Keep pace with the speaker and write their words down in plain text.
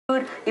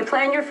food, you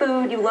plan your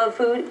food, you love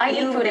food. I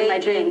eat food in my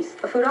dreams.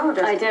 A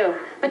foodologist. I do.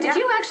 But did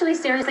you actually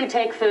seriously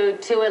take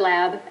food to a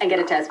lab and get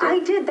it tested? I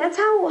did. That's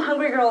how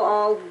Hungry Girl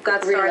all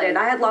got started. Really?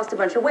 I had lost a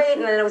bunch of weight,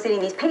 and then I was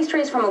eating these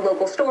pastries from a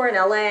local store in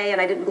LA, and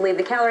I didn't believe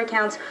the calorie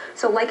counts.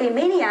 So like a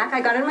maniac,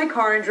 I got in my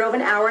car and drove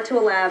an hour to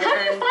a lab. How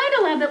do you find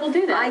a lab that will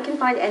do that? I can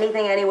find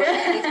anything, anywhere,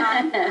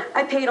 anytime.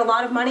 I paid a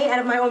lot of money out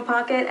of my own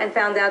pocket and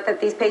found out that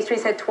these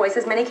pastries had twice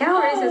as many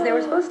calories as they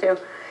were supposed to.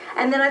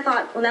 And then I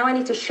thought, well, now I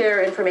need to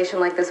share information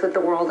like this with the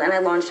world, and I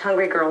launched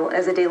Hungry Girl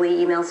as a daily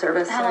email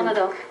service. How long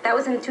ago? That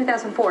was in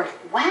 2004.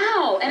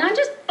 Wow, and I'm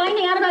just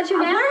finding out about you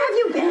now? Where have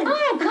you been?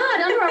 Oh,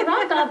 God, under a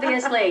rock,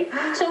 obviously.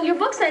 So your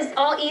book says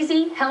all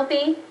easy,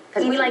 healthy,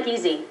 because we like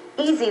easy.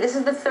 Easy. This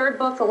is the third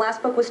book. The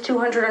last book was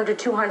 200 under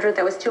 200.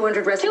 That was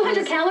 200 recipes.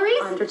 200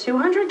 calories? Under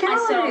 200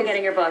 calories. I still am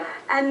getting your book.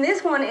 And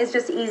this one is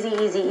just easy,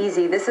 easy,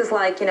 easy. This is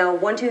like,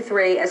 1, 2,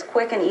 3, as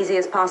quick and easy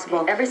as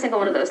possible. Every single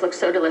one of those looks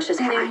so delicious.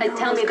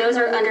 Tell me, those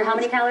are under how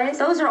many calories?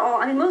 Those are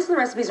all, most of the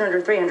recipes are under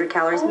 300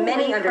 calories,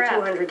 many under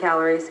 200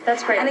 calories.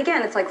 That's great. And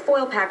again, it's like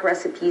foil pack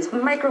recipes,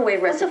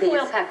 microwave recipes.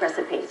 What's a foil pack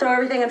recipe? Throw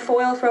everything in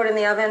foil, throw it in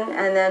the oven,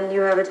 and then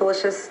you have a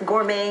delicious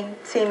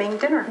gourmet-seeming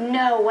dinner.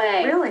 No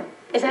way. Really?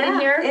 Is that in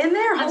here? In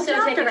there, I'm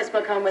still taking this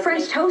book home with me.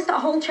 French toast, a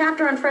whole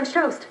chapter on French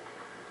toast.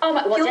 Oh,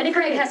 my, well, Jenny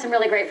Craig has some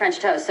really great French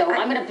toast, so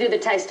I'm going to do the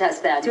taste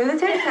test then. Do the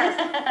taste test.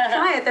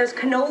 Try it. There's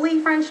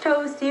cannoli French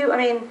toast.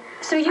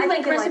 So you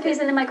make recipes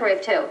in the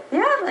microwave, too? Yeah,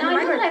 now,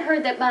 I know that I've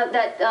heard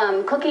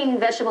that cooking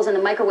vegetables in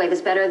the microwave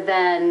is better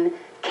than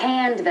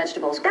canned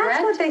vegetables, correct?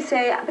 That's what they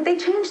say, but they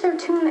change their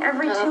tune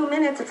every 2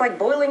 minutes. It's like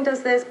boiling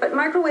does this, but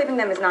microwaving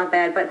them is not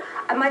bad. But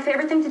my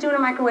favorite thing to do in a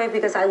microwave,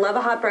 because I love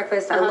a hot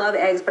breakfast, I love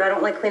eggs, but I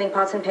don't like cleaning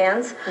pots and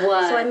pans.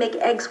 What? So I make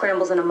egg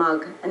scrambles in a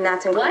mug, and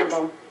that's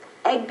incredible. What?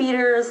 Egg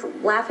beaters,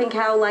 Laughing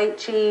Cow light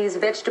cheese,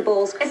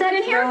 vegetables. Is that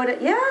in here?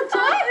 Yeah, it's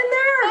all in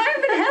there.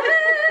 I'm in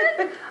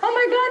heaven. Oh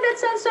my God, that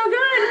sounds so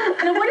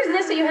good. Now, what is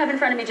this that you have in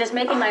front of me just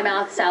making my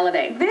mouth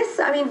salivate? This,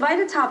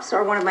 VitaTops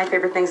are one of my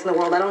favorite things in the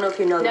world. I don't know if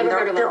you know them. Never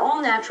heard of them. They're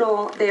all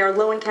natural. They are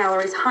low in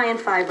calories, high in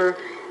fiber.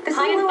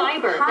 High in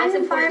fiber. That's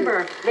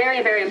important.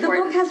 Very, very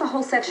important. The book has a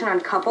whole section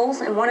on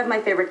couples, and one of my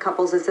favorite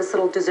couples is this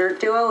little dessert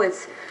duo.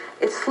 It's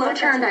slow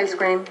churned ice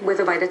cream with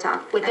a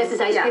VitaTop. With this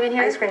is ice cream in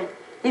here? Ice cream.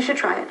 You should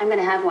try it. I'm going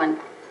to have one.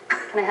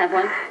 Can I have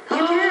one?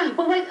 You can.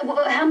 Well, wait,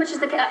 how much is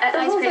the ice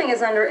cream? The whole thing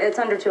is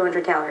under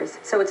 200 calories,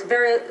 so it's a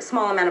very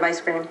small amount of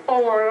ice cream.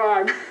 Oh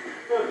my God.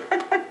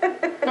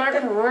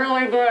 That's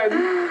really good.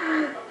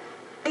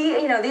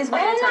 These VitaTops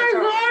Oh my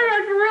God,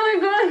 that's really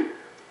good.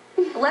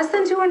 less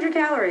than 200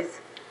 calories.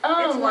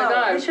 Oh my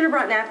God. We should have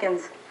brought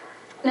napkins.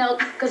 No,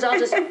 because I'll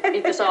just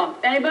eat this all.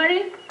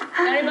 Anybody?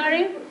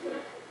 Anybody?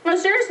 No,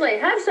 seriously,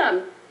 have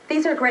some.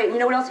 These are great. You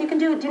know what else you can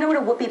do? Do you know what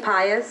a whoopie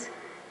pie is?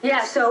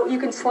 Yeah. So you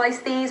can slice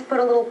these, put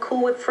a little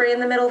Cool Whip free in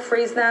the middle,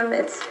 freeze them.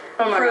 It's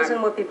frozen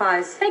whoopie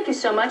pies. Thank you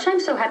so much. I'm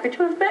so happy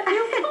to have met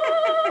you.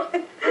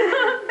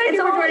 Thank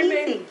you for joining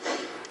me.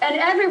 And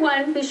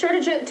everyone, be sure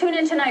to tune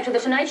in tonight to The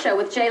Tonight Show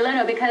with Jay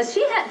Leno, because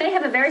they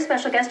have a very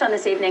special guest on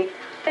this evening.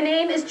 The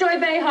name is Joy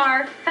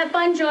Behar. Have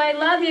fun, Joy.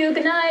 Love you.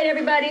 Good night,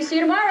 everybody. See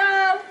you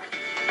tomorrow.